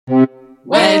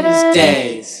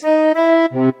Wednesdays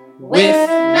with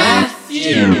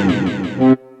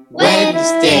Matthew.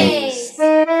 Wednesdays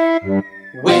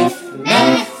with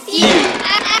Matthew.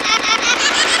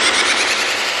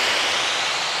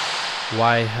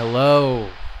 Why, hello,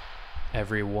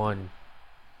 everyone.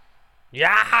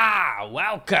 Yeah,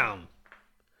 welcome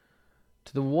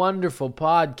to the wonderful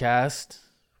podcast,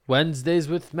 Wednesdays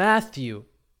with Matthew.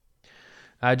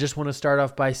 I just want to start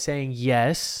off by saying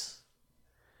yes.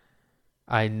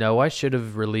 I know I should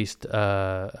have released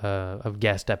a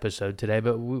guest episode today,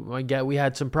 but we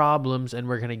had some problems, and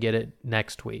we're going to get it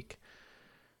next week.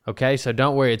 Okay, so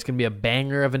don't worry. It's going to be a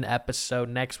banger of an episode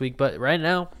next week, but right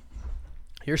now,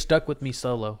 you're stuck with me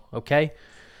solo, okay?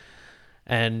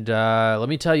 And let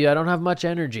me tell you, I don't have much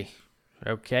energy,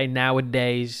 okay?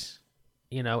 Nowadays,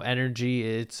 energy,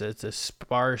 it's a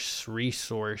sparse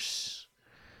resource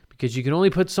because you can only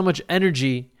put so much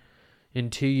energy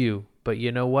into you. But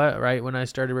you know what? Right when I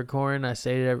started recording, I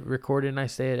say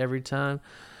it every time.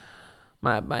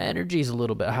 My energy is a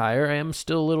little bit higher. I am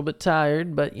still a little bit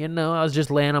tired, but I was just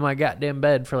laying on my goddamn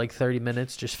bed for like 30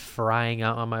 minutes, just frying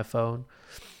out on my phone.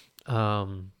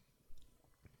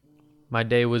 My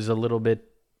day was a little bit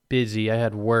busy. I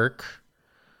had work.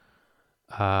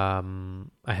 Got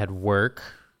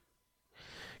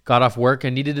off work.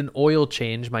 I needed an oil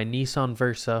change. My Nissan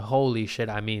Versa. Holy shit!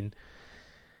 I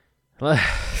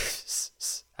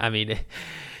mean,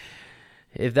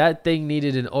 if that thing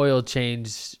needed an oil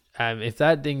change, if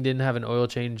that thing didn't have an oil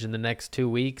change in the next 2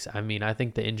 weeks, I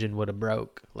think the engine would have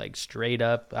broke. Like straight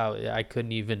up, I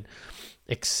couldn't even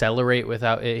accelerate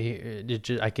without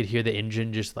it. I could hear the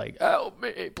engine just like, help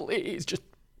me, please, just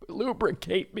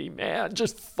lubricate me, man,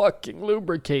 just fucking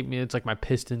lubricate me. It's like my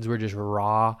pistons were just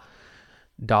raw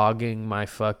dogging my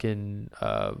fucking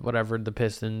whatever the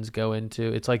pistons go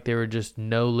into. It's like they were just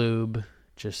no lube,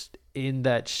 just in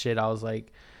that shit. I was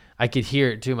like, I could hear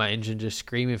it too, my engine just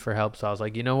screaming for help. So I was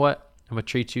like, you know what, I'm gonna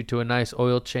treat you to a nice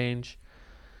oil change.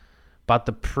 Bought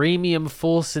the premium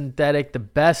full synthetic, the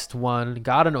best one.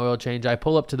 Got an oil change. I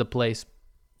pull up to the place.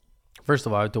 First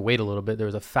of all, I had to wait a little bit. There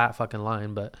was a fat fucking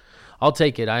line, but I'll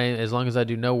take it. As long as I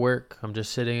do no work, I'm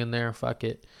just sitting in there. Fuck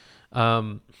it.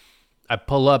 I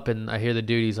pull up and I hear the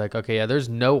dude. He's like, okay, yeah, there's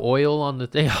no oil on the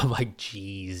thing. I'm like,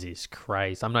 Jesus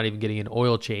Christ. I'm not even getting an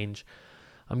oil change.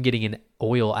 I'm getting an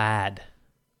oil ad.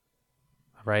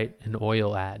 Right? An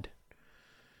oil ad.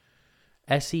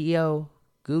 SEO,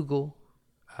 Google,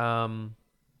 ad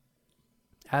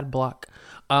block.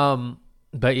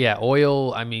 But yeah,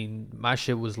 oil, my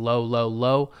shit was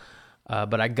low.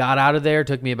 But I got out of there. It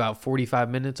took me about 45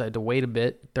 minutes. I had to wait a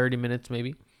bit, 30 minutes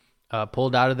maybe.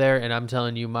 Pulled out of there, and I'm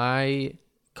telling you, my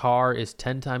car is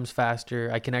 10 times faster.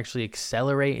 I can actually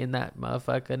accelerate in that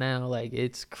motherfucker now. Like,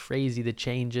 it's crazy, the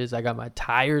changes. I got my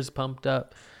tires pumped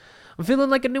up. I'm feeling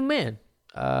like a new man.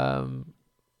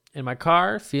 In my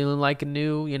car, feeling like a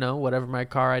new, whatever my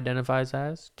car identifies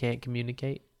as. Can't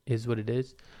communicate, is what it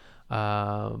is.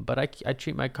 But I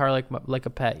treat my car like a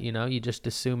pet, You just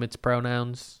assume its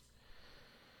pronouns.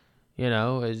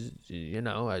 If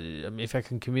I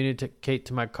can communicate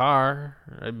to my car,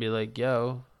 I'd be like,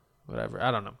 yo, whatever.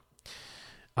 I don't know.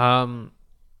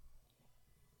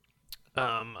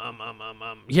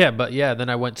 Then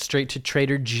I went straight to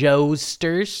Trader Joe's.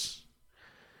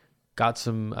 Got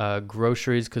some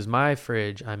groceries because my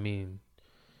fridge,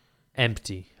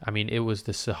 empty. It was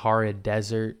the Sahara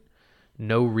Desert.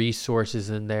 No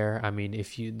resources in there.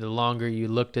 The longer you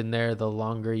looked in there, the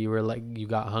longer you were like, you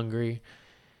got hungry.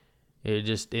 You're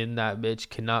just in that bitch,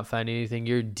 cannot find anything.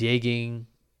 You're digging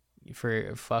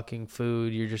for fucking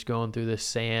food. You're just going through the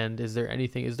sand. Is there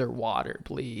anything? Is there water,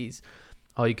 please?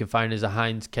 All you can find is a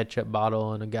Heinz ketchup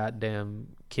bottle and a goddamn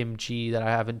kimchi that I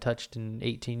haven't touched in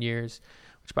 18 years.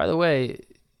 Which, by the way,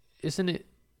 isn't it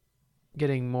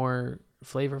getting more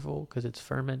flavorful because it's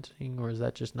fermenting, or is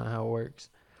that just not how it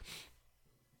works?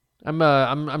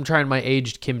 I'm trying my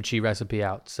aged kimchi recipe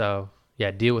out. So yeah,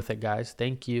 deal with it, guys.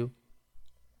 Thank you.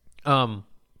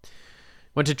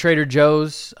 Went to Trader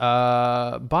Joe's,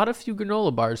 bought a few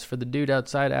granola bars for the dude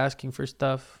outside asking for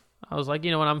stuff. I was like,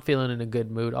 you know what? I'm feeling in a good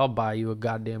mood. I'll buy you a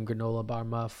goddamn granola bar,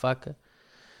 motherfucker.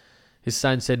 His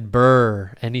sign said,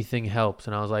 "Brr, anything helps."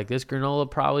 And I was like, this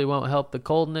granola probably won't help the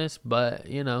coldness, but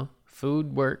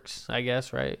food works, I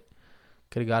guess, right?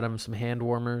 Could have got him some hand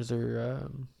warmers or,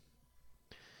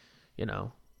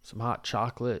 some hot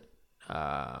chocolate.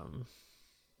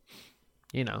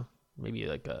 Maybe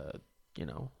like a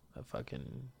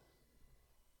fucking,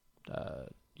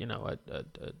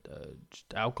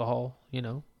 just alcohol,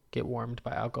 get warmed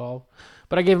by alcohol.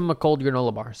 But I gave him a cold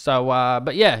granola bar. So,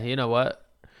 but yeah, you know what?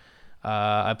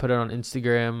 I put it on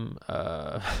Instagram.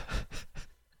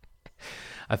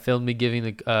 I filmed me giving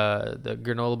the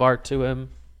granola bar to him,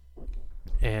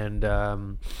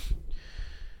 and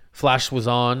flash was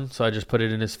on, so I just put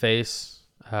it in his face.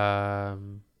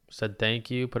 Said thank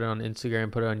you. Put it on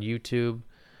Instagram. Put it on YouTube.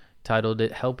 Titled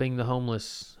it "Helping the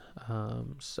Homeless."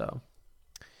 So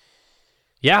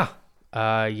yeah.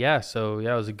 So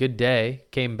it was a good day.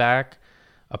 Came back.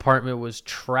 Apartment was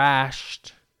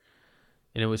trashed.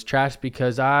 And it was trashed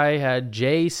because I had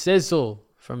Jay Sizzle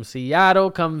from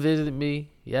Seattle come visit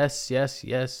me. Yes.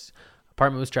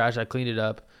 Apartment was trashed. I cleaned it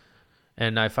up.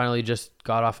 And I finally just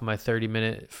got off of my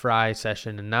 30-minute fry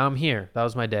session. And now I'm here. That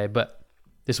was my day. But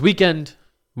this weekend,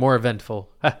 more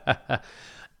eventful.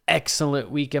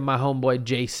 Excellent weekend. My homeboy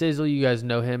Jay Sizzle. You guys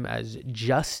know him as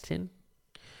Justin.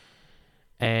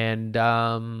 And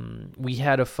we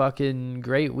had a fucking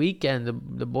great weekend.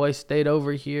 The boy stayed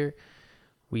over here.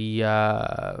 We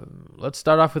let's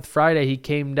start off with Friday. He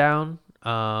came down.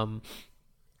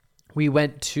 We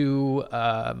went to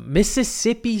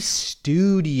Mississippi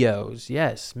Studios.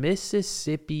 Yes,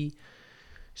 Mississippi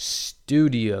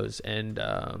Studios. And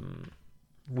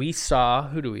we saw,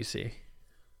 who do we see?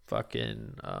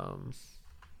 Fucking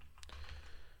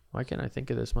why can't I think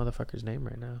of this motherfucker's name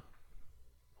right now?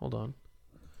 Hold on.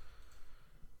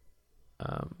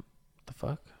 What the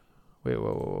fuck? Wait,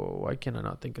 whoa. Why can't I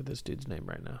not think of this dude's name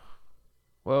right now?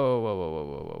 Whoa.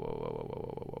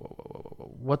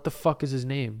 What the fuck is his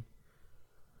name?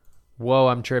 Whoa,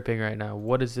 I'm tripping right now.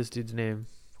 What is this dude's name?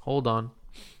 Hold on.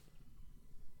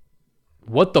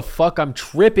 What the fuck? I'm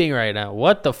tripping right now.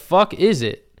 What the fuck is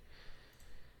it?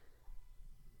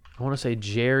 I want to say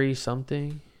Jerry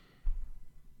something.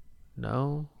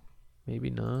 No, maybe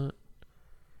not.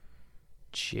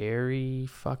 Jerry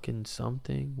fucking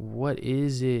something. What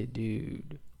is it,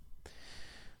 dude?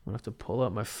 I'm gonna have to pull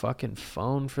up my fucking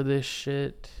phone for this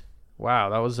shit.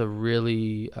 Wow, that was a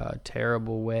really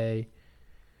terrible way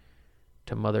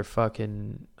to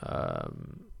motherfucking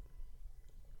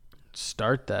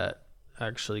start that,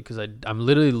 actually, because I'm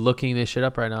literally looking this shit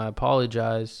up right now. I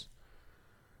apologize.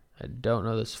 I don't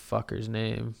know this fucker's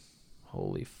name.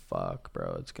 Holy fuck,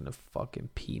 bro. It's going to fucking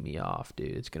pee me off,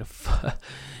 dude. It's going to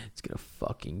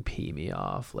fucking pee me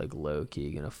off. Like,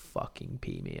 low-key going to fucking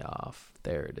pee me off.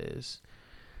 There it is.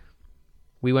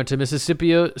 We went to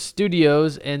Mississippi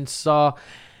Studios and saw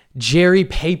Jerry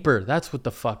Paper. That's what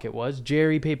the fuck it was.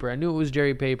 Jerry Paper. I knew it was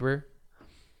Jerry Paper.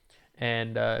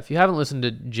 And if you haven't listened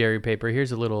to Jerry Paper,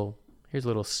 here's a little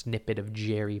snippet of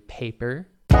Jerry Paper.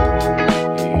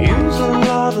 Use a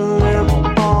lot of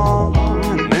lemon balm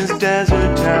in this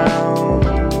desert town.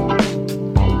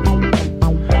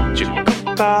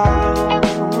 Chickapow,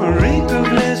 reek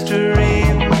of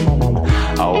Listerine.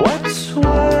 A wet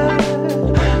sweat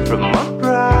from my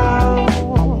brow.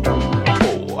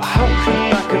 Oh, how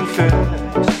can I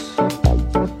confess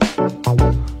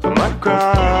my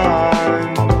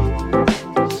crimes?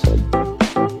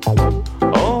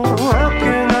 Oh, how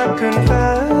can I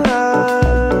confess?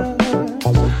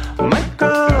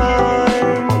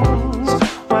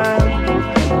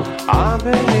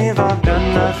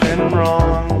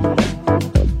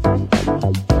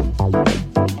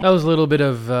 That was a little bit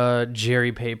of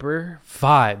Jerry Paper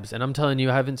vibes, and I'm telling you,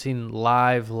 I haven't seen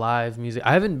live music.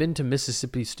 I haven't been to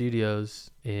Mississippi Studios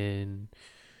in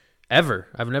ever.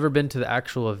 I've never been to the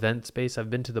actual event space. I've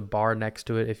been to the bar next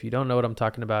to it. If you don't know what I'm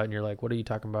talking about and you're like, what are you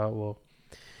talking about? Well,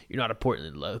 you're not a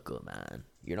Portland local, man.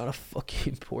 You're not a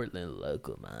fucking Portland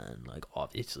local, man. Like,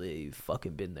 obviously, you've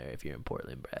fucking been there if you're in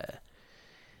Portland, bruh.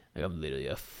 Like, I'm literally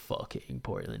a fucking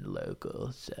Portland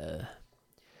local, so...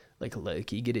 Like,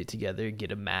 Loki, get it together,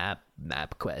 get a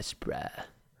MapQuest, bruh.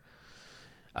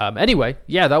 Anyway,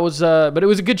 yeah, that was, but it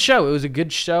was a good show. It was a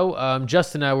good show.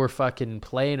 Justin and I were fucking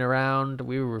playing around.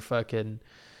 We were fucking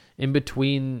in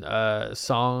between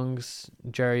songs.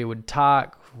 Jerry would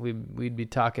talk. We'd be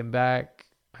talking back.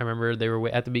 I remember they were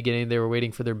at the beginning, they were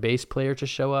waiting for their bass player to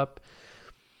show up.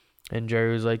 And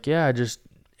Jerry was like, yeah, I just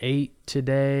ate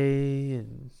today.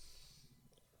 And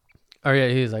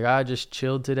he was like, I just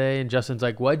chilled today. And Justin's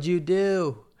like, what'd you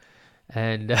do?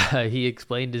 And he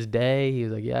explained his day. He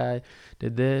was like, yeah, I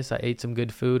did this. I ate some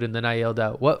good food. And then I yelled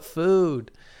out, what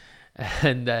food?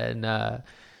 And then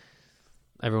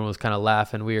everyone was kind of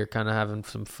laughing. We were kind of having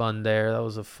some fun there. That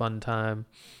was a fun time.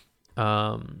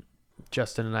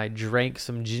 Justin and I drank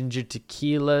some ginger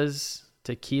tequila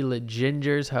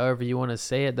gingers, however you want to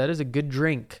say it. That is a good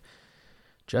drink.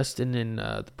 Justin and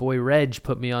the boy Reg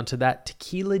put me onto that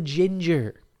tequila and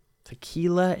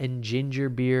ginger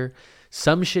beer.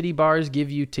 Some shitty bars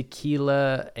give you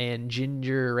tequila and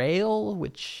ginger ale,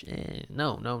 which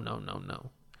no.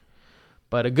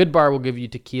 But a good bar will give you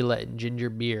tequila and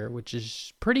ginger beer, which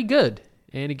is pretty good,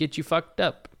 and it gets you fucked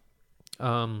up.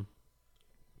 So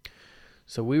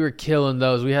we were killing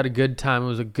those. We had a good time. It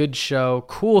was a good show,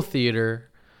 cool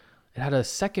theater. It had a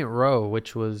second row,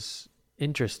 which was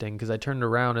interesting because I turned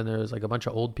around and there was like a bunch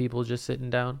of old people just sitting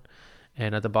down.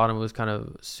 And at the bottom, it was kind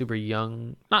of super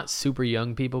young, not super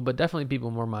young people, but definitely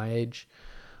people more my age.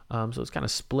 So it was kind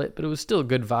of split, but it was still a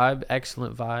good vibe,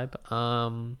 excellent vibe.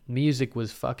 Music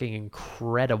was fucking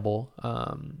incredible,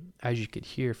 as you could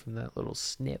hear from that little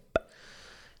snip,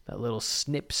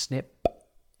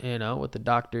 you know, what the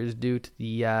doctors do to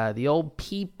the old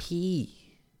PP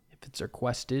if it's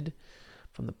requested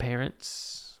from the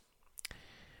parents.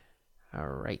 All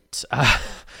right.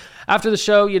 After the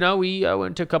show, you know, we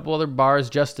went to a couple other bars.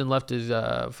 Justin left his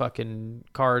fucking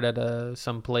card at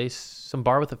some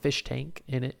bar with a fish tank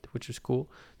in it, which was cool.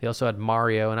 They also had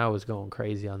Mario, and I was going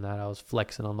crazy on that. I was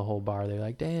flexing on the whole bar. They're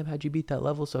like, damn, how'd you beat that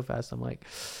level so fast? I'm like,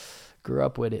 grew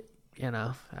up with it. You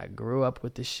know, I grew up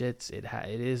with the shits. It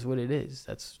is what it is.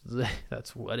 That's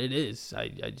what it is.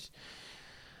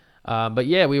 But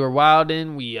yeah, we were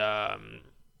wilding. We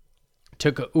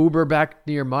took an Uber back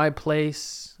near my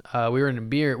place. We were in a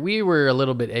beer. We were a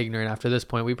little bit ignorant after this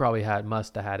point. We probably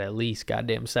must have had at least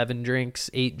goddamn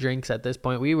 8 drinks at this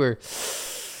point. We were.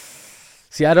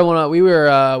 See, I don't want to.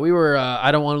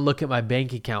 I don't want to look at my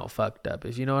bank account fucked up.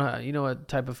 If you know what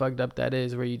type of fucked up that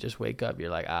is, where you just wake up, you're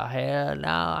like, oh hell no,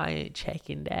 I ain't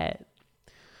checking that.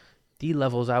 The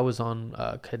levels I was on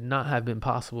could not have been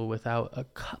possible without a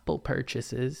couple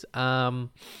purchases.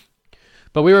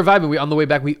 But we were vibing. On the way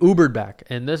back, we Ubered back,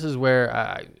 and this is where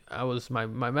I was. My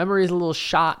memory is a little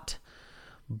shot,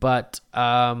 but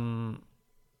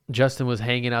Justin was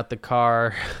hanging out the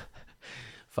car.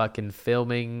 Fucking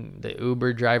filming the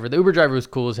Uber driver. The Uber driver was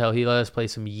cool as hell. He let us play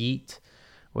some Yeet,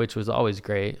 which was always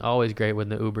great. Always great when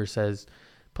the Uber says,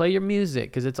 play your music,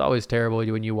 because it's always terrible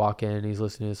when you walk in and he's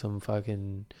listening to some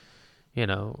fucking, you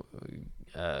know,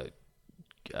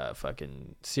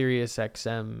 fucking Sirius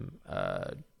XM,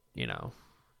 you know,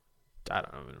 I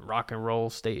don't know, rock and roll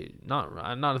state. Not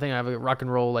a thing. I have a rock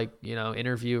and roll, like, you know,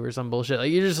 interview or some bullshit.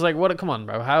 Like, you're just like, what? Come on,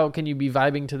 bro. How can you be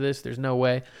vibing to this? There's no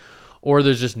way. Or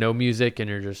there's just no music and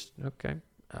you're just, okay,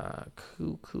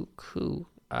 cool.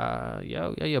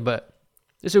 Yeah. But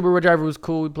this Uber driver was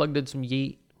cool. We plugged in some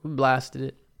Yeet. We blasted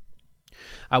it.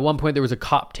 At one point, there was a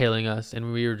cop tailing us,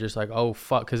 and we were just like, oh,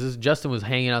 fuck. Because Justin was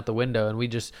hanging out the window, and we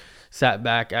just sat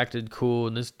back, acted cool,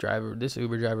 and this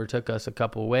Uber driver took us a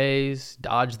couple ways,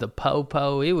 dodged the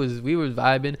po-po. We was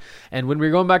vibing. And when we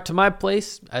were going back to my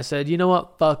place, I said, you know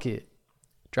what? Fuck it.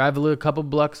 Drive a couple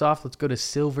blocks off. Let's go to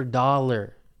Silver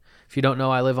Dollar. If you don't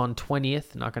know, I live on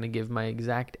 20th. Not going to give my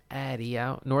exact addy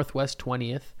out. Northwest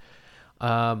 20th.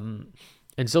 And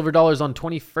Silver Dollar's on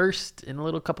 21st and a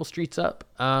little couple streets up.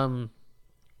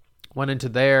 Went into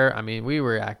there. I mean, we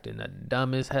were acting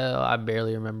dumb as hell. I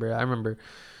barely remember. I remember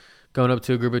going up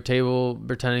to a group of table,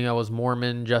 pretending I was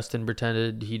Mormon. Justin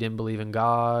pretended he didn't believe in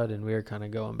God, and we were kind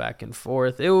of going back and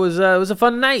forth. It was a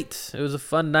fun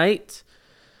night.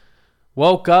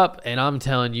 Woke up, and I'm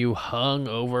telling you, hung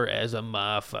over as a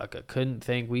motherfucker. Couldn't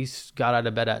think. We got out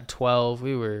of bed at 12.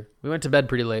 We went to bed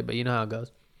pretty late, but you know how it goes.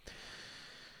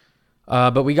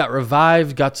 But we got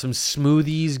revived, got some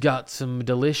smoothies, got some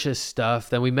delicious stuff.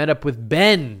 Then we met up with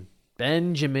Benjamin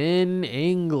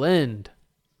England.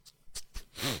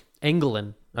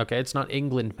 Okay, it's not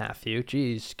England, Matthew.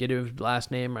 Jeez, get his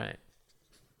last name right.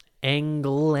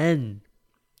 England.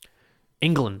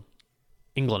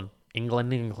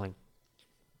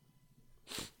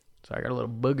 So I got a little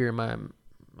booger in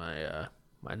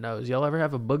my nose. Y'all ever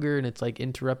have a booger and it's like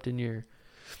interrupting your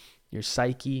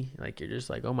psyche? Like you're just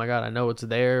like, oh my God, I know it's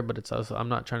there, but it's also, I'm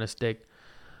not trying to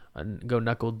go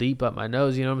knuckle deep up my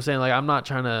nose. You know what I'm saying? Like I'm not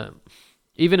trying to,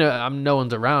 even if no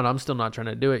one's around, I'm still not trying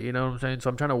to do it. You know what I'm saying? So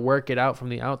I'm trying to work it out from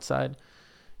the outside.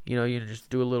 You know, you just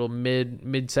do a little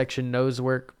midsection nose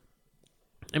work.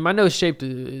 And my nose shape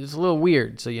is a little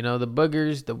weird. So, you know, the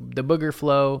boogers, the booger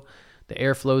flow, the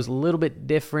airflow is a little bit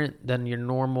different than your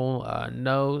normal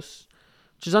nose,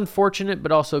 which is unfortunate,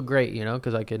 but also great, you know,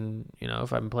 because I can, you know,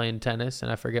 if I'm playing tennis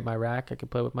and I forget my rack, I can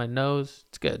play with my nose.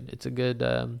 It's good. It's a good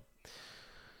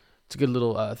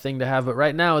little thing to have. But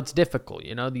right now it's difficult,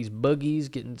 you know, these boogies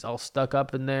getting all stuck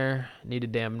up in there. Need a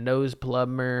damn nose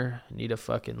plumber. Need a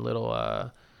fucking little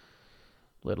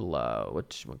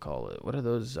whatchamacallit? What are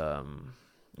those?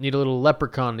 Need a little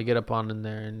leprechaun to get up on in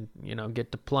there and, you know,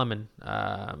 get to plumbing.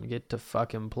 Get to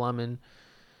fucking plumbing.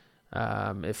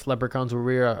 If leprechauns were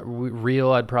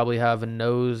real, I'd probably have a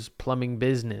nose plumbing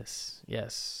business.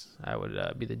 Yes, I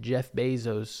would be the Jeff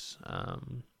Bezos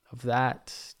of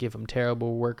that. Give them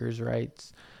terrible workers'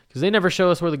 rights because they never show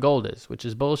us where the gold is, which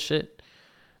is bullshit.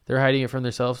 They're hiding it from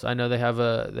themselves. I know they have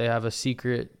a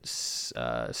secret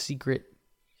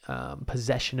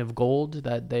possession of gold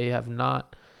that they have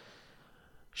not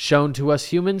shown to us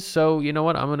humans. So you know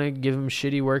what? I'm gonna give them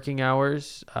shitty working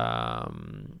hours.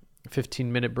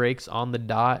 15-minute breaks on the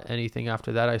dot. Anything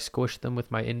after that, I squish them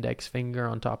with my index finger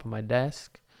on top of my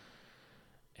desk.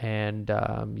 And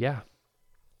yeah,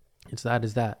 it's that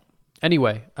is that.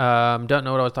 Anyway, don't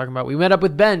know what I was talking about. We met up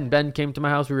with Ben. Ben came to my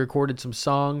house. We recorded some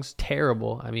songs.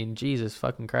 Terrible. I mean, Jesus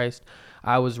fucking Christ.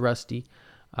 I was rusty.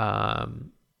 I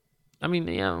mean,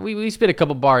 yeah, we spit a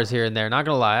couple bars here and there. Not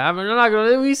gonna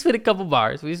lie. We spit a couple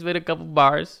bars.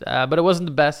 But it wasn't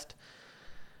the best.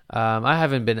 I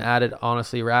haven't been at it,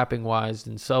 honestly, rapping wise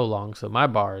in so long. So my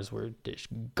bars were just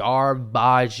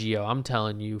garbaggio. I'm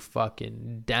telling you,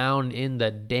 fucking down in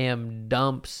the damn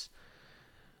dumps.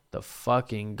 The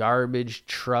fucking garbage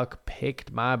truck picked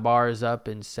my bars up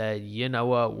and said, you know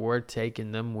what, we're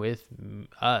taking them with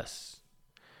us.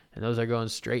 And those are going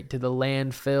straight to the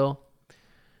landfill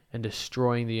and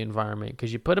destroying the environment.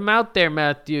 Because you put them out there,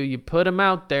 Matthew. You put them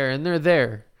out there and they're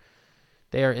there.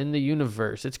 They are in the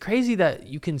universe. It's crazy that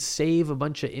you can save a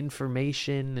bunch of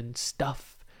information and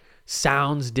stuff,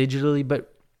 sounds digitally,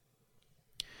 but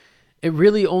it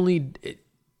really only...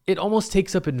 It almost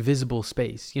takes up invisible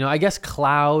space. You know, I guess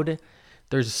cloud,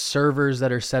 there's servers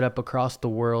that are set up across the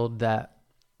world that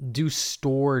do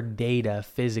store data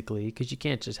physically because you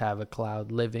can't just have a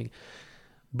cloud living.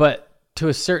 But to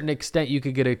a certain extent, you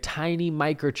could get a tiny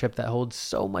microchip that holds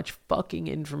so much fucking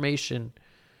information.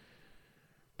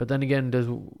 But then again,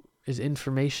 is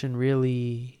information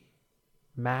really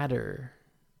matter?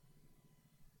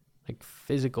 Like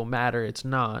physical matter, it's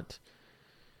not.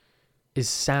 Is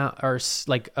sound or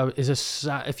like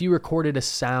if you recorded a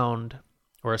sound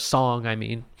or a song, I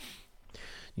mean,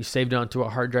 you saved it onto a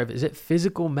hard drive, is it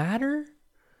physical matter?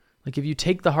 Like if you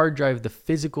take the hard drive, the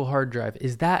physical hard drive,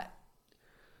 is that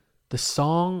the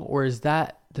song or is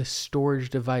that the storage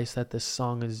device that the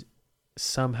song is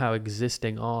somehow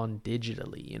existing on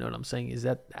digitally? You know what I'm saying? Is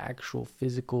that the actual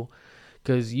physical?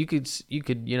 Because you could you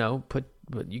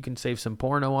can save some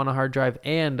porno on a hard drive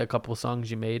and a couple songs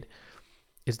you made.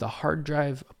 Is the hard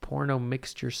drive a porno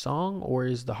mixture song, or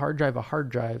is the hard drive a hard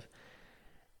drive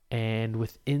and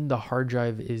within the hard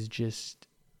drive is just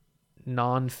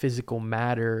non-physical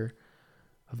matter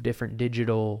of different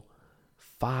digital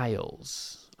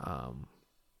files?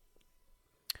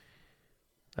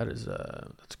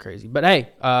 That's crazy. But hey,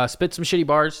 spit some shitty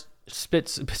bars. Spit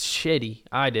shitty.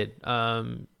 I did.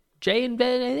 Jay and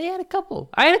Ben, they had a couple.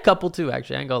 I had a couple too,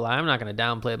 actually. I ain't gonna lie. I'm not gonna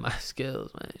downplay my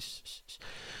skills, man.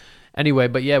 Anyway,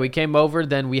 but yeah, we came over.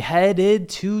 Then we headed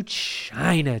to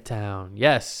Chinatown.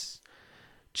 Yes,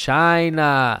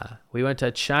 China. We went to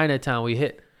Chinatown. We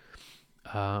hit.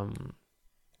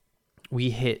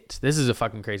 This is a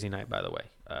fucking crazy night, by the way.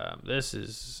 I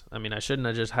mean, I shouldn't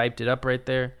have just hyped it up right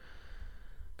there.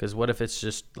 Because what if it's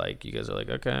just like, you guys are like,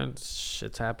 okay,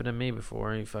 shit's happened to me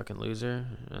before, you fucking loser.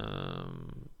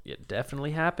 It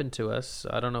definitely happened to us. So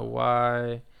I don't know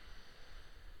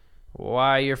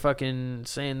why you're fucking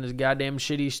saying this goddamn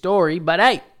shitty story. But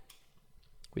hey,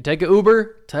 we take an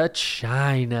Uber to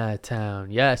Chinatown.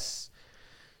 Yes,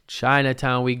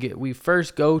 Chinatown. We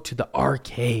first go to the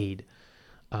arcade.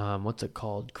 What's it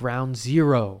called? Ground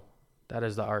Zero. That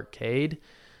is the arcade.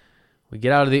 We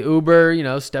get out of the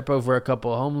Uber, step over a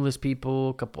couple of homeless people,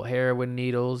 a couple of heroin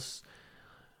needles,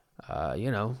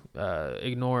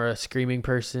 ignore a screaming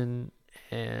person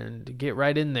and get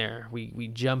right in there. We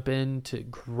jump into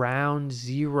Ground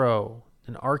Zero,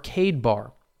 an arcade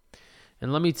bar.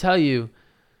 And let me tell you,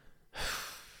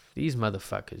 these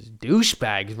motherfuckers,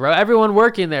 douchebags, bro. Everyone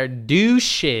working there,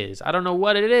 douches. I don't know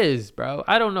what it is, bro.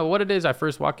 I don't know what it is. I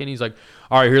first walk in, he's like,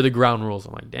 all right, here are the ground rules.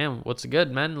 I'm like, damn, what's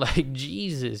good, man? Like,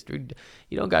 Jesus, dude.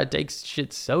 You don't got to take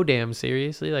shit so damn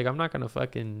seriously. Like, I'm not going to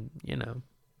fucking,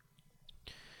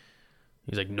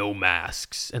 He's like, no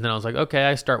masks. And then I was like, okay.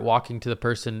 I start walking to the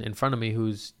person in front of me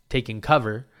who's taking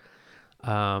cover.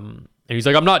 And he's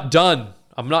like, I'm not done.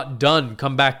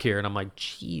 Come back here. And I'm like,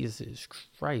 Jesus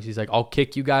Christ. He's like, I'll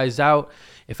kick you guys out.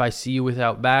 If I see you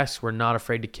without masks, we're not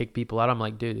afraid to kick people out. I'm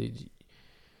like, dude,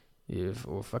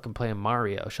 we're fucking playing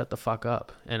Mario. Shut the fuck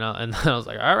up. And I was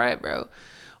like, all right, bro.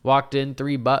 Walked in,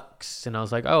 $3. And I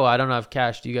was like, oh, I don't have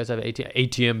cash. Do you guys have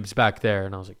ATMs back there?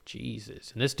 And I was like,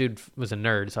 Jesus. And this dude was a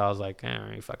nerd. So I was like,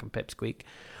 you fucking pipsqueak.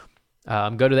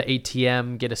 Go to the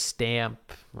ATM, get a stamp.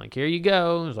 I'm like, here you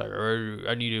go. He's like,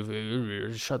 I need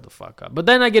to shut the fuck up. But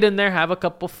then I get in there, have a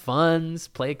couple funds,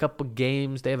 play a couple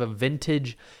games. They have a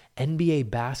vintage NBA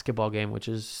basketball game, which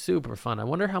is super fun. I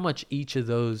wonder how much each of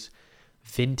those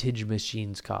vintage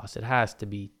machines cost. It has to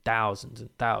be thousands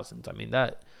and thousands. I mean,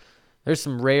 there's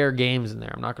some rare games in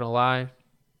there. I'm not going to lie.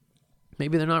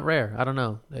 Maybe they're not rare. I don't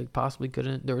know. They possibly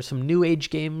couldn't. There were some new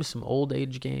age games, some old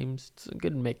age games. It's a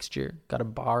good mixture. Got a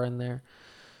bar in there.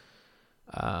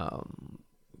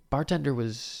 Bartender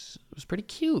was pretty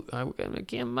cute. I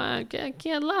can't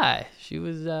lie. She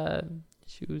was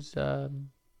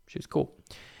cool.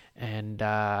 And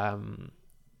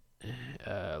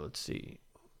let's see.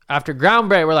 After ground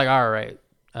break, we're like, all right,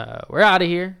 we're out of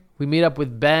here. We meet up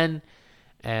with Ben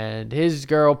and his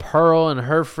girl Pearl and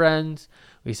her friends.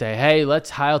 We say, hey, let's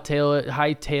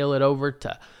hightail it over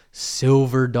to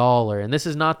Silver Dollar. And this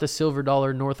is not the Silver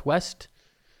Dollar Northwest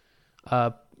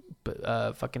fucking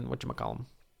whatchamacallem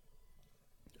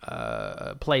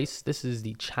place. This is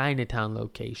the Chinatown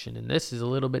location, and this is a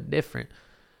little bit different.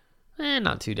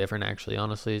 Not too different, actually.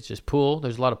 Honestly, it's just pool.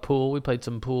 There's a lot of pool. We played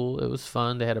some pool. It was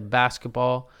fun. They had a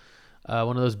basketball,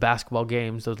 one of those basketball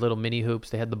games, those little mini hoops.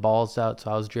 They had the balls out,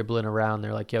 so I was dribbling around.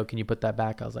 They're like, yo, can you put that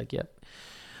back? I was like, yep.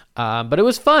 But it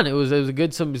was fun. It was a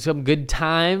good some good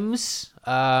times.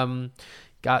 Got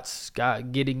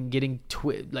getting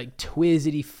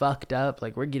twizzity fucked up.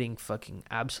 Like, we're getting fucking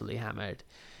absolutely hammered,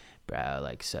 bro.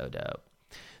 Like, so dope.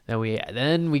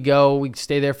 Then we go. We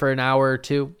stay there for an hour or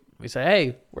two. We say,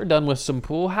 hey, we're done with some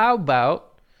pool. How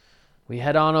about we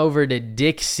head on over to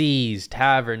Dixie's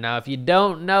Tavern? Now, if you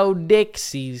don't know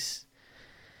Dixie's,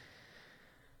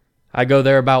 I go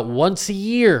there about once a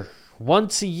year.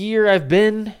 Once a year I've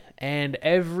been, and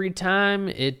every time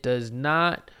it does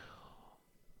not,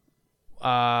 it's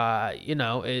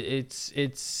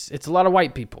a lot of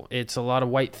white people. It's a lot of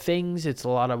white things. It's a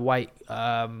lot of white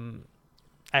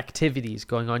activities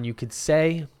going on, you could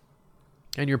say.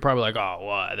 And you're probably like, oh,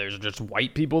 what? There's just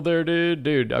white people there, dude?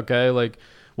 Dude, okay, like,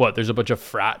 what? There's a bunch of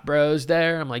frat bros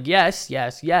there? I'm like, yes,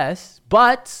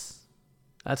 but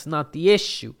that's not the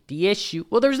issue.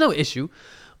 Well, there's no issue.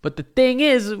 But the thing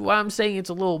is, why I'm saying it's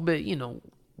a little bit,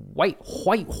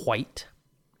 white.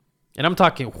 And I'm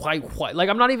talking white. Like,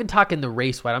 I'm not even talking the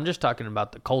race white. I'm just talking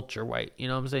about the culture white. You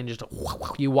know what I'm saying? Just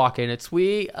you walk in, it's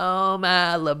Sweet Home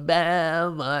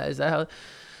Alabama. Is that how?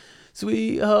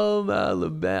 Sweet Home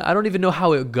Alabama. I don't even know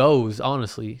how it goes,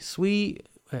 honestly.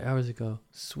 How does it go?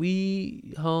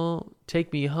 Sweet Home,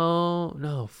 take me home.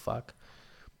 No, fuck.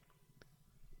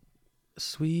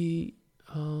 Sweet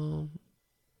Home.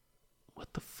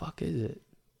 What the fuck is it?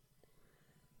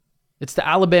 It's the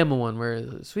Alabama one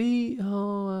where Sweet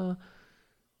Home,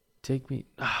 take me.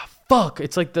 Fuck.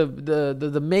 It's like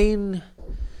the main.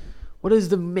 What is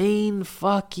the main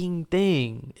fucking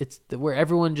thing? It's where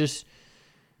everyone just.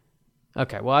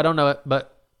 Okay, well, I don't know it,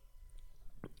 but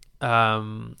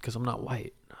because I'm not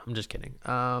white. I'm just kidding.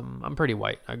 I'm pretty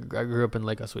white. I grew up in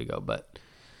Lake Oswego, but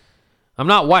I'm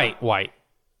not white.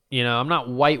 I'm not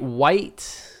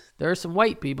white. There are some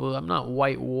white people. I'm not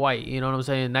white. You know what I'm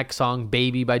saying? Next song,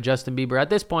 Baby by Justin Bieber. At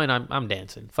this point, I'm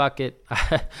dancing. Fuck it.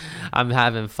 I'm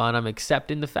having fun. I'm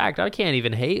accepting the fact. I can't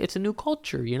even hate. It's a new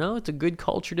culture, It's a good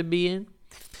culture to be in.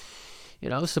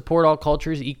 Support all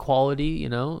cultures, equality,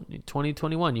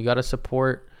 2021. You got to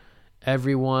support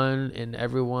everyone and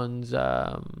everyone's,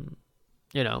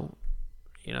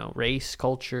 race,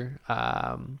 culture.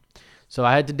 So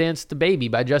I had to dance to Baby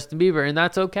by Justin Bieber, and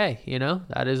that's okay.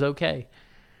 That is okay.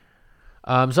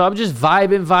 So I'm just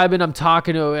vibing. I'm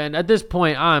talking to, and at this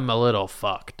point, I'm a little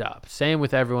fucked up. Same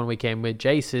with everyone we came with.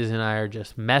 Jaces and I are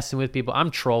just messing with people. I'm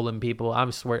trolling people.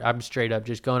 I'm straight up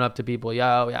just going up to people.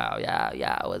 Yo,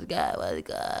 what's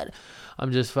good?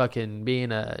 I'm just fucking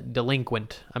being a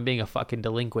delinquent. I'm being a fucking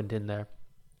delinquent in there.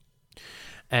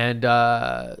 And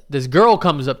this girl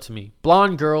comes up to me,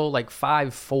 blonde girl, like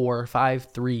 5'4",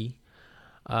 5'3".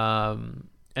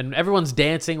 And everyone's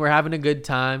dancing. We're having a good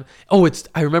time. Oh,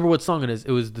 I remember what song it is.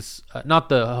 It was this, not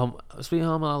the Sweet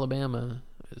Home Alabama.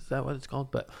 Is that what it's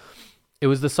called? But it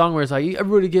was the song where it's like,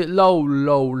 everybody get low.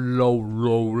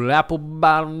 Apple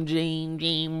bottom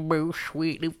jean, bro,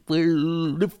 sweet. And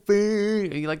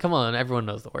you're like, come on. Everyone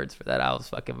knows the words for that. I was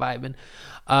fucking vibing.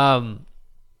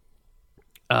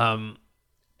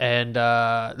 And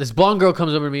this blonde girl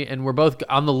comes over to me, and we're both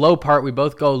on the low part. We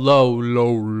both go low.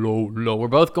 We're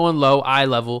both going low, eye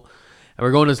level, and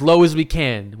we're going as low as we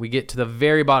can. We get to the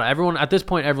very bottom. Everyone at this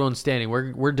point, everyone's standing.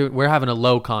 We're having a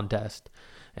low contest,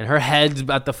 and her head's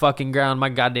at the fucking ground. My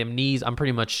goddamn knees. I'm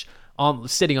pretty much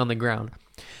sitting on the ground.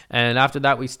 And after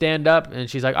that, we stand up, and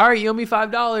she's like, "All right, you owe me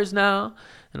 $5 now."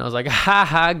 And I was like, "Ha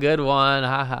ha, good one,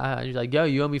 ha ha." She's like, "Yo,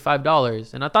 you owe me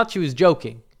 $5," and I thought she was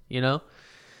joking,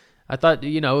 I thought,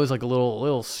 it was like a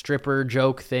little stripper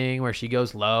joke thing where she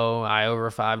goes low, I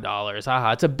over $5.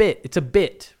 Haha, it's a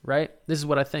bit, right? This is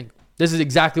what I think. This is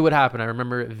exactly what happened. I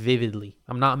remember it vividly.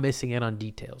 I'm not missing it on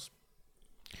details.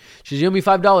 She's, you owe me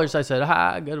 $5. I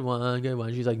said, good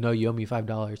one. She's like, no, you owe me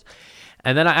 $5.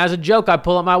 And then as a joke, I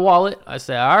pull out my wallet. I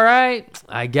say, all right,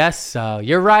 I guess so.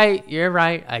 You're right.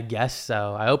 I guess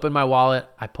so. I open my wallet.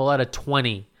 I pull out a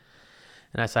 20.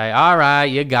 And I say, all right,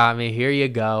 you got me. Here you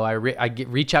go. I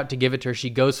reach out to give it to her. She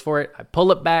goes for it. I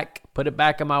pull it back, put it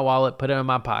back in my wallet, put it in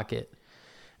my pocket.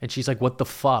 And she's like, what the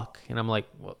fuck? And I'm like,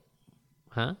 what?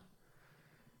 Huh?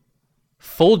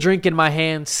 Full drink in my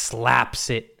hand, slaps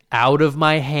it out of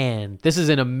my hand. This is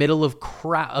in the middle of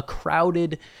a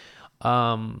crowded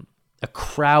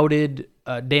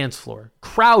dance floor.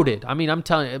 Crowded. I mean, I'm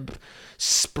telling you,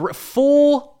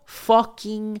 full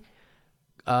fucking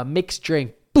mixed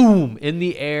drink. Boom, in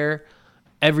the air,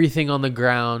 everything on the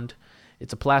ground.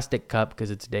 It's a plastic cup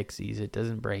because it's Dixie's. It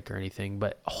doesn't break or anything,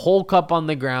 but a whole cup on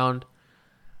the ground.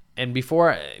 And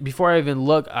before I even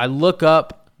look, I look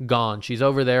up, gone. She's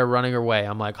over there running her way.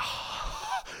 I'm like,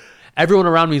 everyone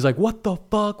around me is like, what the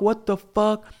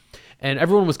fuck? And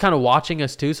everyone was kind of watching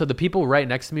us too. So the people right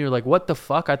next to me were like, what the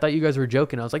fuck? I thought you guys were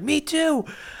joking. I was like, me too.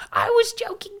 I was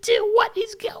joking too. What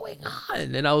is going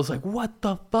on? And I was like, what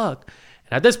the fuck?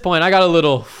 At this point, I got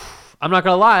I'm not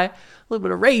going to lie, a little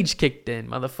bit of rage kicked in,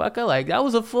 motherfucker. Like, that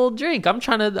was a full drink. I'm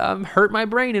trying to hurt my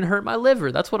brain and hurt my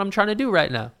liver. That's what I'm trying to do right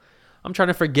now. I'm trying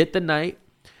to forget the night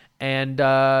and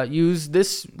use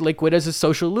this liquid as a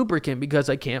social lubricant because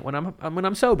I can't when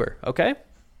I'm sober, okay?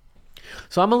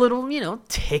 So I'm a little,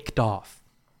 ticked off.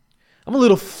 I'm a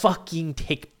little fucking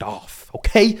ticked off,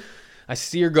 okay? I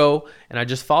see her go, and I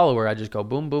just follow her. I just go,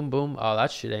 boom, boom, boom. Oh,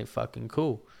 that shit ain't fucking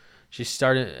cool. She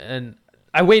started, and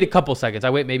I wait a couple seconds. I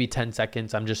wait maybe 10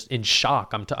 seconds. I'm just in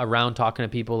shock. I'm around talking to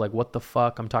people like, what the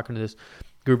fuck? I'm talking to this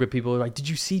group of people. They're like, did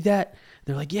you see that? And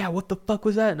they're like, yeah, what the fuck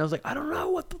was that? And I was like, I don't know.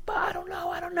 What the fuck? I don't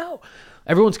know.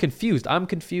 Everyone's confused. I'm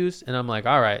confused. And I'm like,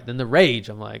 all right. Then the rage.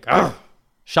 I'm like,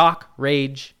 shock,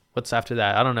 rage. What's after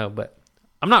that? I don't know. But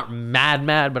I'm not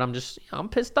mad, but I'm just, I'm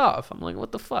pissed off. I'm like,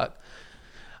 what the fuck?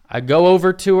 I go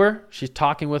over to her. She's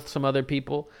talking with some other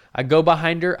people. I go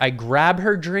behind her. I grab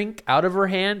her drink out of her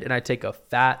hand, and I take a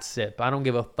fat sip. I don't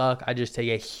give a fuck. I just take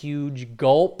a huge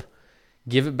gulp,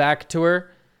 give it back to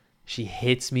her. She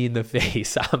hits me in the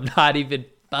face. I'm not even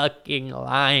fucking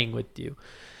lying with you.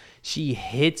 She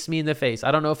hits me in the face.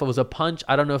 I don't know if it was a punch.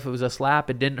 I don't know if it was a slap.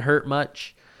 It didn't hurt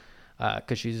much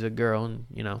because she's a girl and,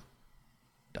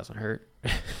 doesn't hurt.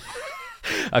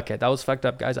 Okay, that was fucked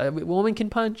up, guys. A woman can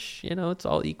punch, it's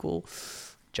all equal.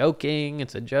 Joking,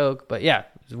 it's a joke. But yeah, it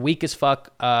was weak as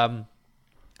fuck.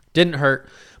 Didn't hurt,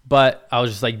 but I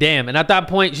was just like, damn. And at that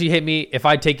point, she hit me. If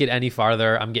I take it any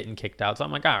farther, I'm getting kicked out. So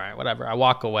I'm like, all right, whatever. I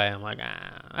walk away. I'm like,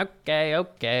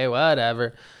 okay,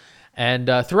 whatever. And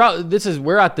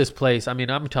we're at this place. I mean,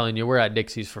 I'm telling you, we're at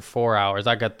Dixie's for 4 hours.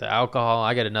 I got the alcohol.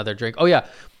 I got another drink. Oh, yeah.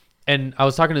 And I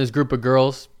was talking to this group of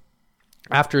girls.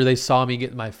 After they saw me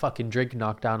get my fucking drink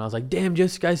knocked down, I was like, damn,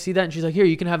 just you guys see that? And she's like, here,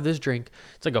 you can have this drink.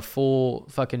 It's like a full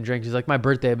fucking drink. She's like, my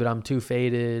birthday, but I'm too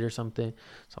faded or something.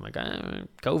 So I'm like,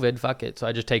 COVID, fuck it. So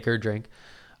I just take her drink.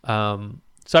 So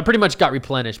I pretty much got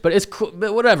replenished, but it's cool.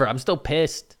 But whatever. I'm still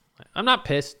pissed. I'm not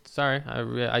pissed. Sorry.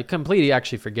 I completely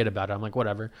actually forget about it. I'm like,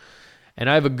 whatever. And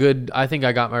I think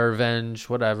I got my revenge,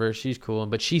 whatever. She's cool.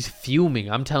 But she's fuming.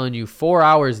 I'm telling you, 4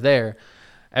 hours there.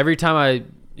 Every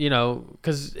time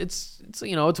because it's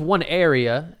one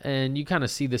area and you kind of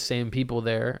see the same people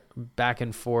there back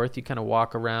and forth. You kind of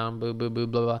walk around, boo, boo, boo,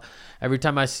 blah, blah. Every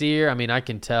time I see her, I mean, I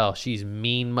can tell she's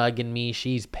mean mugging me.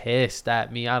 She's pissed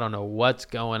at me. I don't know what's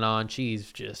going on.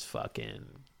 She's just fucking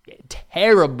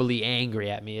terribly angry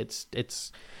at me.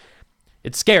 It's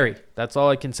scary. That's all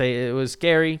I can say. It was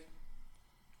scary.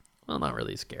 Well, not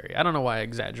really scary. I don't know why I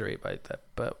exaggerate by that,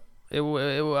 but it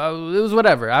was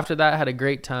whatever. After that, I had a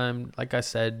great time. Like I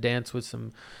said, danced with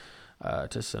some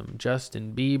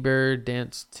Justin Bieber,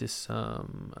 danced to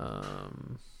some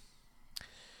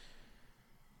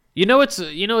it's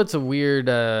a weird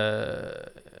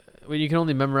when you can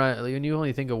only memorize, when you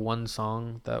only think of one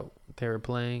song that they were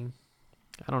playing.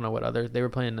 I don't know what other they were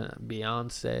playing.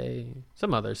 Beyonce,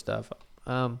 some other stuff,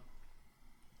 but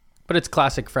it's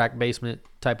classic Frack Basement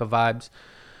type of vibes.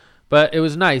 But it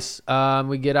was nice.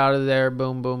 We get out of there.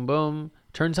 Boom, boom, boom.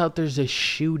 Turns out there's a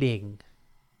shooting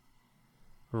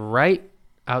right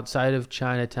outside of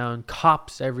Chinatown.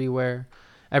 Cops everywhere.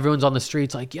 Everyone's on the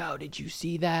streets like, yo, did you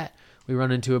see that? We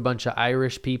run into a bunch of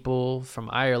Irish people from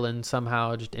Ireland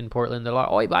somehow, just in Portland. They're like,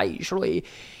 oi, mate,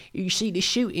 you see the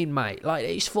shooting, mate? Like,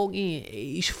 it's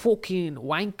fucking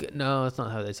wank. No, that's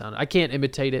not how they sound. I can't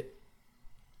imitate it.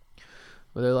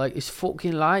 where they're like, it's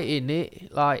fucking light, isn't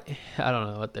it? Like, I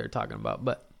don't know what they're talking about,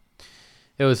 but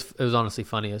it was honestly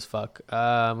funny as fuck.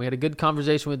 We had a good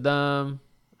conversation with them.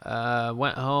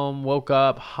 Went home, woke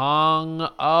up, hung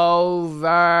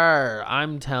over.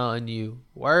 I'm telling you,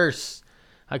 worse.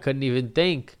 I couldn't even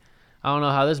think. I don't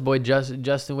know how this boy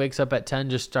Justin wakes up at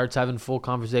 10, just starts having full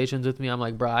conversations with me. I'm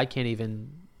like, bro, I can't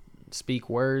even speak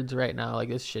words right now. Like,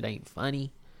 this shit ain't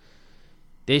funny.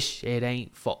 This shit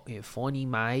ain't fucking funny,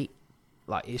 mate.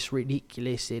 Like, it's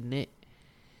ridiculous, isn't it?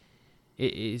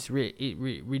 It is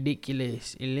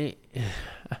ridiculous, isn't it?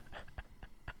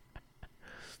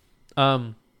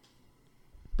 But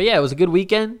yeah, it was a good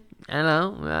weekend. I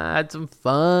know, I had some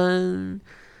fun.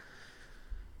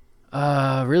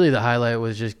 Really, the highlight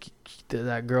was just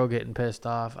that girl getting pissed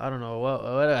off. I don't know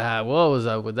what was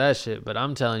up with that shit, but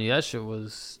I'm telling you, that shit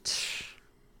was.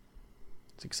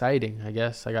 It's exciting, I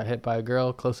guess. I got hit by a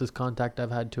girl, closest contact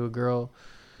I've had to a girl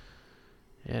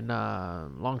in a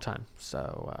long time.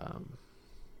 So,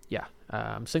 yeah,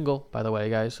 I'm single, by the way,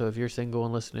 guys. So if you're single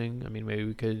and listening, I mean, maybe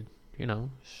we could,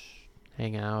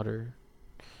 hang out or,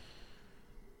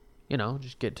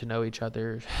 just get to know each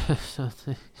other.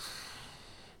 Something.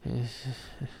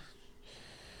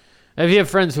 If you have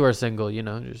friends who are single,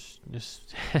 just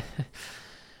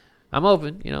I'm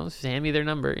open, just hand me their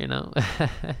number,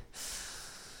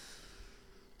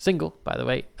 Single, by the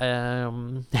way.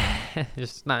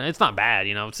 It's not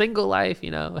bad, single life,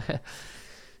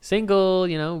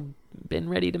 Single, been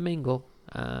ready to mingle.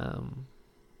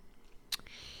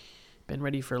 Been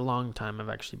ready for a long time. I've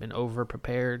actually been over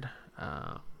prepared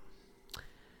to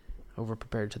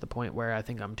the point where I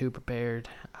think I'm too prepared.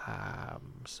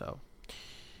 So,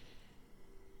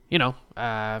 yeah.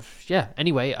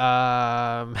 Anyway,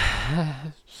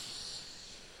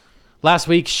 last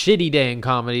week, shitty day in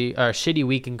comedy, or shitty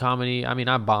week in comedy. I mean,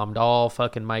 I bombed all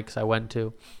fucking mics I went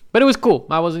to, but it was cool.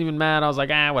 I wasn't even mad. I was like,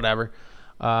 whatever.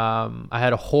 I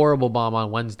had a horrible bomb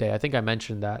on Wednesday. I think I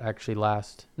mentioned that actually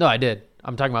last. No, I did.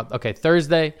 I'm talking about, okay,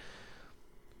 Thursday.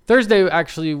 Thursday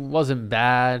actually wasn't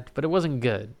bad, but it wasn't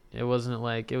good. It wasn't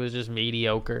like, it was just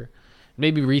mediocre.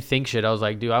 Maybe rethink shit. I was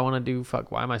like,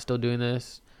 why am I still doing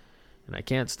this? And I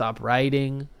can't stop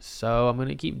writing, so I'm going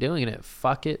to keep doing it.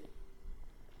 Fuck it.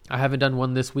 I haven't done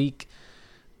one this week,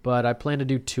 but I plan to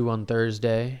do 2 on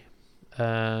Thursday.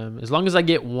 As long as I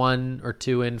get 1 or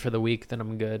 2 in for the week, then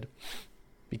I'm good.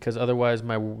 Because otherwise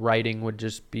my writing would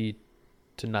just be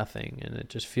to nothing. And it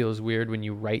just feels weird when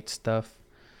you write stuff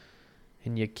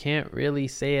and you can't really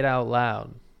say it out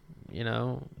loud.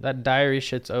 That diary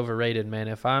shit's overrated, man.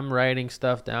 If I'm writing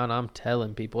stuff down, I'm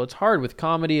telling people. It's hard with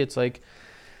comedy. It's like,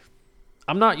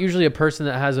 I'm not usually a person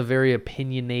that has a very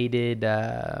opinionated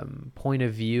point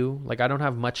of view. Like, I don't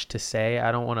have much to say.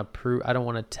 I don't want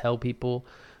to tell people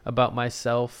about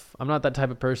myself. I'm not that type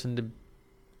of person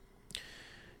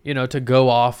to go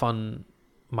off on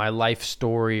my life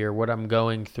story or what I'm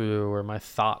going through or my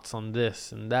thoughts on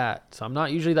this and that. So I'm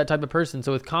not usually that type of person.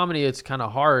 So with comedy, it's kind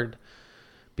of hard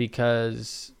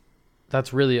because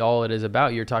that's really all it is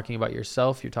about. You're talking about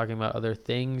yourself. You're talking about other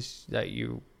things that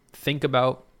you think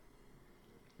about,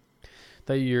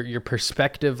 that your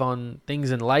perspective on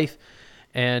things in life.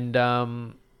 And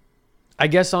I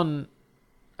guess what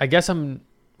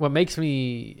makes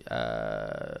me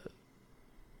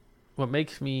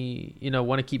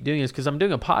want to keep doing it is because I'm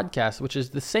doing a podcast, which is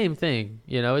the same thing.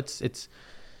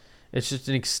 It's just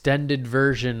an extended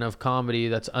version of comedy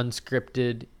that's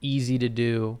unscripted, easy to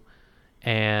do,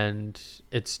 and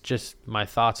it's just my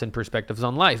thoughts and perspectives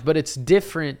on life. But it's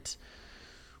different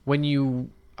when you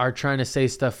are trying to say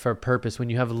stuff for a purpose, when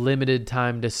you have limited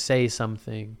time to say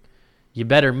something. You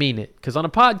better mean it. Because on a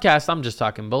podcast, I'm just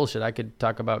talking bullshit. I could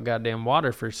talk about goddamn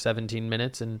water for 17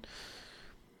 minutes, and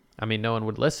I mean, no one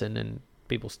would listen, and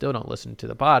people still don't listen to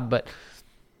the pod, but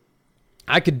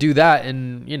I could do that,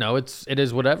 and it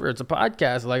is whatever. It's a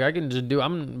podcast. Like, I can just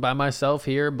I'm by myself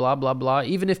here, blah blah blah.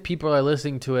 Even if people are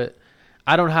listening to it,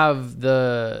 I don't have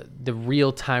the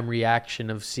real time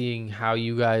reaction of seeing how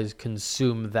you guys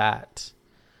consume that.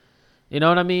 You know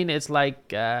what I mean? It's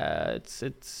like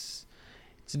it's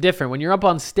different when you're up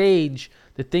on stage.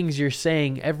 The things you're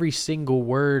saying, every single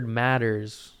word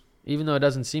matters, even though it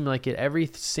doesn't seem like it. Every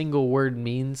single word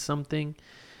means something.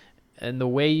 And the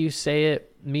way you say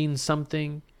it means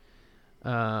something.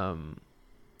 The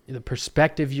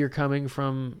perspective you're coming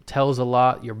from tells a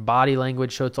lot. Your body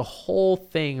language. So it's a whole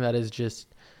thing that is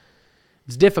just,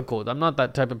 it's difficult. I'm not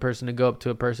that type of person to go up to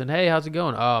a person, hey, how's it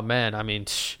going? Oh, man, I mean,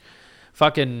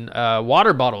 fucking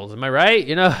water bottles. Am I right?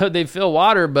 You know, they fill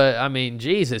water, but I mean,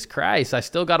 Jesus Christ, I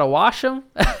still got to wash them.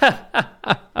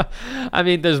 I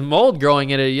mean, there's mold growing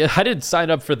in it. I didn't sign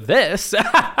up for this.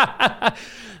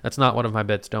 That's not one of my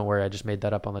bits. Don't worry. I just made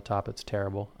that up on the top. It's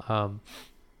terrible.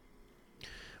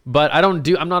 But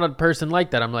I'm not a person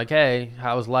like that. I'm like, hey,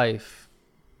 how's life?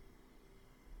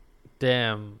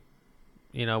 Damn.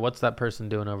 You know, what's that person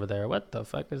doing over there? What the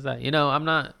fuck is that? You know, I'm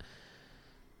not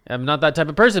that type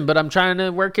of person, but I'm trying to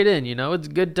work it in. You know, it's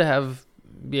good to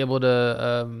be able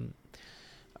to,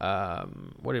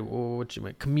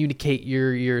 communicate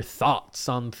your thoughts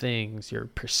on things, your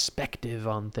perspective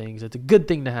on things. It's a good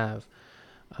thing to have.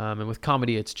 And with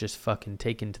comedy, it's just fucking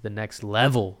taken to the next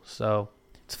level. So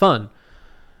it's fun.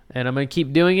 And I'm going to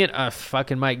keep doing it. I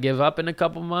fucking might give up in a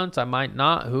couple months. I might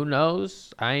not. Who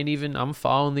knows? I'm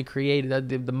following the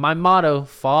creative. My motto,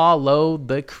 follow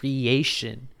the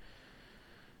creation.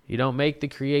 You don't make the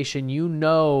creation. You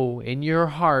know in your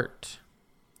heart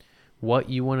what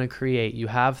you want to create. You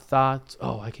have thoughts.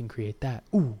 Oh, I can create that.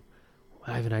 Ooh,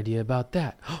 I have an idea about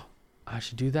that. Oh, I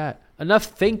should do that. Enough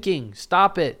thinking.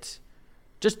 Stop it.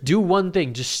 Just do one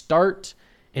thing. Just start.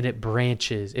 And it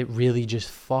branches. It really just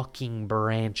fucking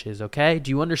branches, okay? Do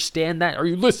you understand that? Are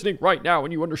you listening right now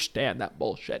and you understand that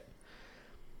bullshit?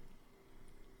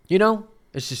 You know?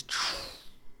 It's just...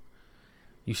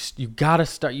 You gotta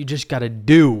start. You just gotta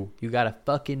do. You gotta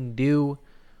fucking do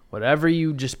whatever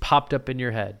you just popped up in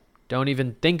your head. Don't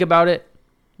even think about it.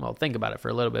 Well, think about it for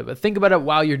a little bit, but think about it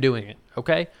while you're doing it,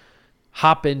 okay?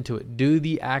 Hop into it. Do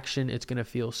the action. It's gonna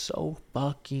feel so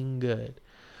fucking good.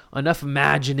 Enough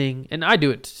imagining, and I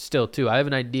do it still too. I have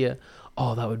an idea.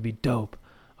 Oh, that would be dope.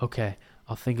 Okay,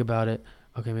 I'll think about it.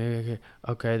 Okay, maybe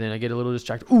okay. Then I get a little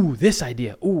distracted. Ooh, this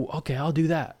idea. Ooh, okay, I'll do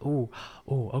that. Ooh,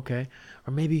 okay.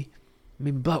 Or maybe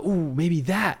blah. Ooh, maybe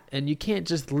that. And you can't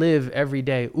just live every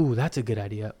day. Ooh, that's a good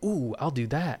idea. Ooh, I'll do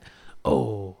that.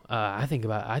 Oh, I think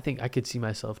I could see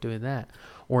myself doing that,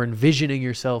 or envisioning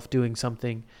yourself doing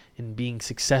something and being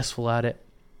successful at it.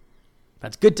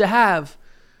 That's good to have.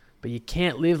 But you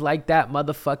can't live like that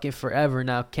motherfucking forever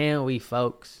now, can we,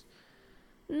 folks?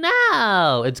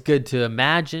 No. It's good to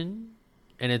imagine.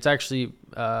 And it's actually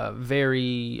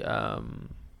very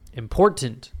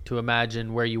important to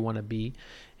imagine where you want to be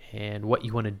and what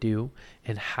you want to do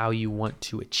and how you want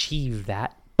to achieve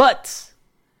that. But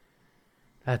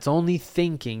that's only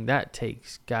thinking. That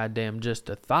takes goddamn just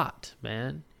a thought,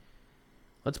 man.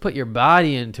 Let's put your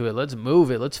body into it. Let's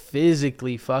move it. Let's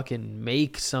physically fucking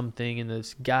make something in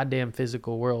this goddamn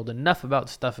physical world. Enough about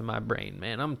stuff in my brain,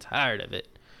 man. I'm tired of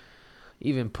it.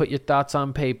 Even put your thoughts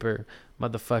on paper.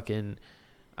 Motherfucking,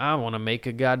 I want to make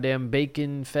a goddamn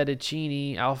bacon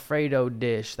fettuccine Alfredo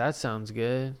dish. That sounds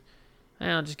good.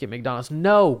 I'll just get McDonald's.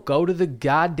 No, go to the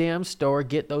goddamn store.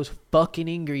 Get those fucking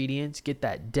ingredients. Get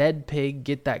that dead pig.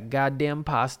 Get that goddamn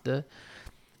pasta.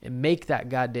 And make that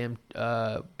goddamn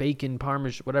bacon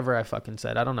parmesan, whatever I fucking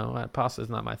said. I don't know. Pasta's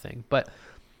not my thing. But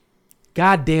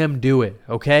goddamn do it,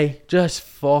 okay? Just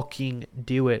fucking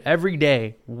do it. Every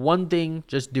day, one thing,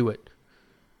 just do it.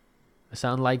 I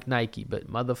sound like Nike, but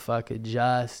motherfucker,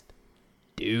 just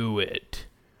do it.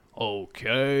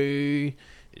 Okay?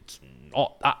 It's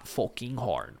not that fucking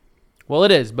hard. Well,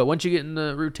 it is. But once you get in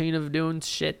the routine of doing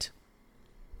shit,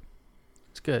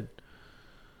 it's good.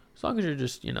 As long as you're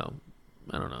just, you know...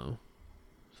 I don't know.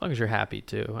 As long as you're happy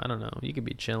too. I don't know. You could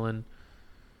be chilling.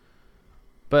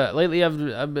 But lately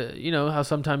I've you know how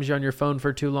sometimes you're on your phone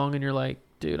for too long and you're like,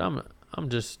 dude, I'm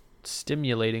just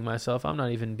stimulating myself. I'm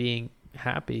not even being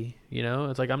happy, you know?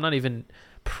 It's like I'm not even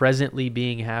presently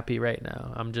being happy right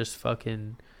now. I'm just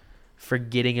fucking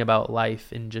forgetting about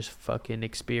life and just fucking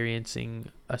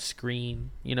experiencing a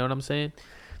screen. You know what I'm saying?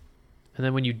 And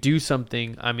then when you do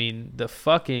something, I mean, the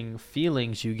fucking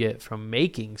feelings you get from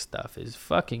making stuff is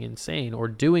fucking insane. Or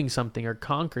doing something, or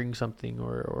conquering something,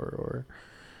 or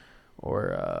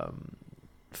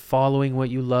following what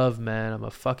you love, man. I'm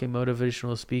a fucking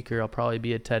motivational speaker. I'll probably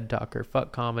be a TED Talker.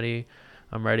 Fuck comedy.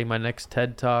 I'm writing my next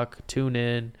TED Talk. Tune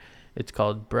in. It's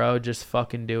called Bro, Just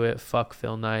Fucking Do It. Fuck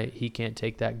Phil Knight. He can't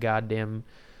take that goddamn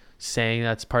saying.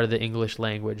 That's part of the English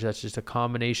language. That's just a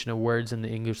combination of words in the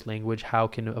English language. How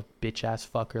can a bitch ass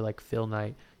fucker like Phil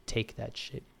Knight take that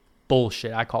shit?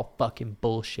 Bullshit. I call fucking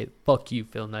bullshit. Fuck you,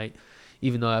 Phil Knight.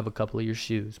 Even though I have a couple of your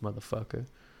shoes, motherfucker.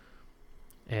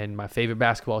 And my favorite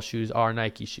basketball shoes are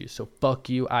Nike shoes. So fuck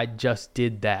you. I just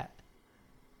did that,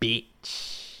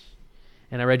 bitch.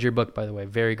 And I read your book, by the way.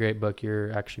 Very great book.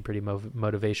 You're actually pretty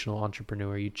motivational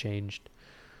entrepreneur. You changed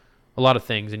a lot of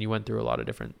things and you went through a lot of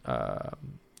different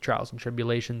trials and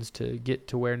tribulations to get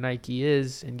to where Nike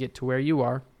is and get to where you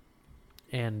are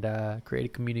and create a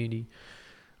community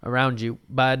around you.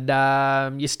 But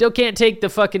you still can't take the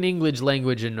fucking English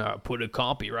language and put a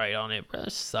copyright on it. Bro,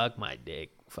 suck my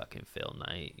dick, fucking Phil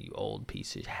Knight, you old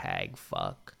piece of hag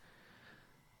fuck.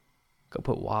 Go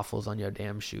put waffles on your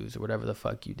damn shoes or whatever the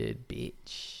fuck you did,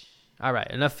 bitch. All right,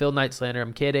 enough Phil Knight slander.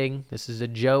 I'm kidding. This is a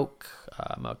joke.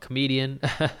 I'm a comedian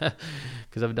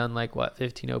because I've done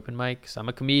 15 open mics. I'm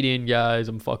a comedian, guys.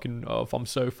 I'm fucking. I'm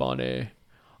so funny.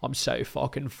 I'm so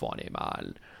fucking funny,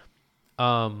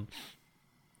 man.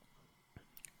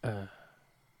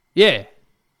 Yeah.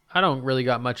 I don't really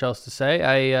got much else to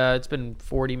say. It's been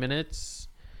 40 minutes.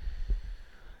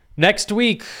 Next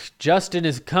week, Justin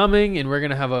is coming, and we're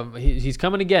gonna have he's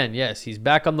coming again. Yes, he's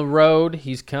back on the road.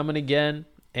 He's coming again.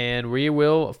 And we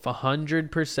will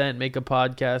 100% make a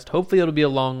podcast. Hopefully it'll be a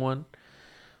long one.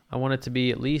 I want it to be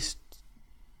at least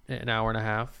an hour and a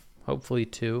half. Hopefully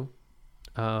 2.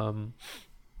 So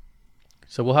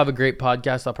we'll have a great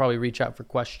podcast. I'll probably reach out for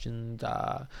questions.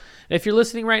 If you're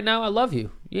listening right now, I love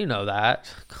you. You know that.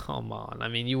 Come on. I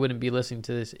mean, you wouldn't be listening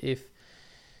to this if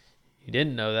you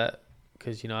didn't know that.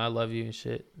 Because, I love you and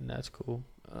shit. And that's cool.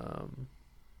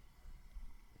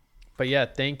 But yeah,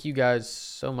 thank you guys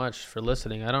so much for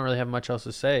listening. I don't really have much else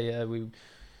to say. We've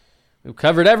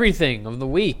covered everything of the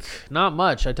week. Not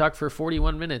much. I talked for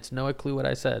 41 minutes. No clue what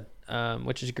I said,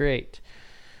 which is great.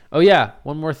 Oh yeah,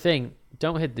 one more thing.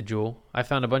 Don't hit the jewel. I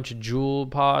found a bunch of jewel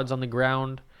pods on the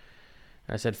ground.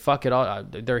 And I said, fuck it all.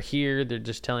 They're here. They're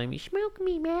just telling me, Smoke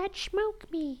me, Matt,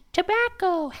 smoke me.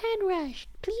 Tobacco, head rush,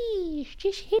 please,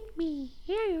 just hit me.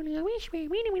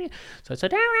 So I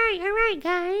said, all right,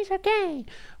 guys, okay.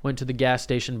 Went to the gas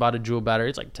station, bought a jewel battery.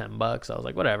 It's like $10. I was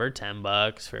like, whatever,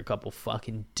 $10 for a couple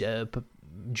fucking dope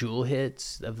jewel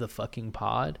hits of the fucking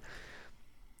pod.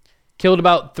 Killed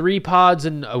about 3 pods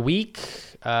in a week.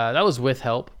 That was with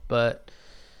help, but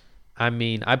I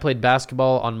mean, I played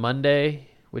basketball on Monday,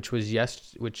 which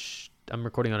I'm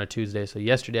recording on a Tuesday. So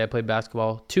yesterday I played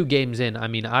basketball. 2 games in, I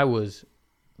mean, I was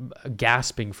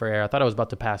gasping for air. I thought I was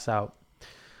about to pass out.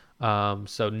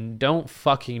 So don't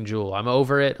fucking jewel. I'm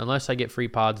over it. Unless I get free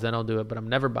pods, then I'll do it. But I'm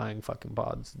never buying fucking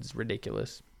pods. It's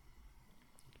ridiculous.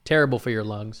 Terrible for your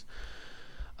lungs.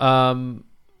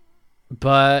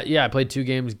 But yeah, I played 2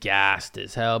 games, gassed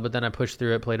as hell. But then I pushed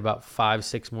through it, played about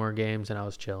 5-6 more games, and I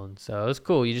was chilling. So it was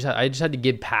cool. I just had to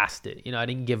get past it. I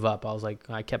didn't give up. I was like,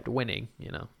 I kept winning.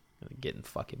 Getting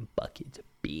fucking buckets of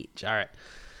beach. All right.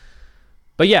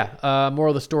 But yeah, moral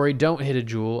of the story: don't hit a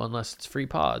jewel unless it's free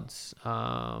pods.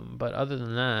 But other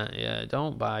than that, yeah,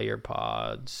 don't buy your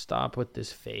pods. Stop with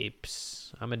this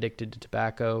vapes. I'm addicted to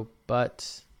tobacco,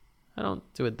 but I don't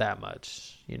do it that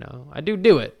much. I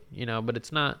do it. But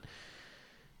it's not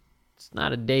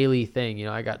a daily thing.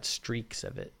 I got streaks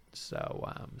of it. So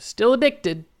I'm still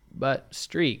addicted, but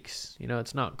streaks.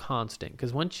 It's not constant.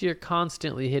 Because once you're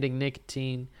constantly hitting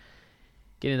nicotine,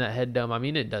 getting that head dome, I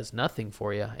mean, it does nothing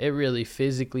for you. It really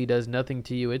physically does nothing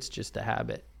to you. It's just a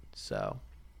habit. So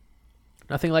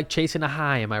nothing like chasing a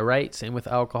high, am I right? Same with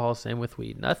alcohol, same with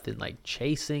weed. Nothing like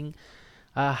chasing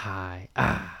a high.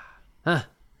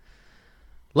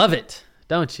 Love it.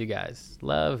 Don't you guys?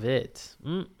 Love it.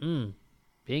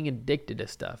 Being addicted to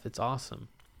stuff. It's awesome.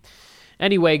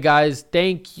 Anyway, guys,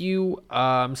 thank you.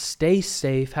 Stay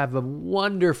safe. Have a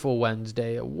wonderful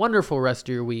Wednesday. A wonderful rest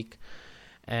of your week.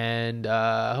 And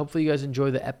hopefully you guys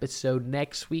enjoy the episode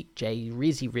next week. Jay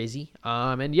Rizzy.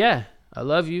 And yeah, I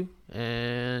love you.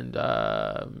 And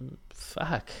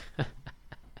fuck.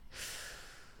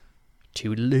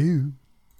 Toodaloo.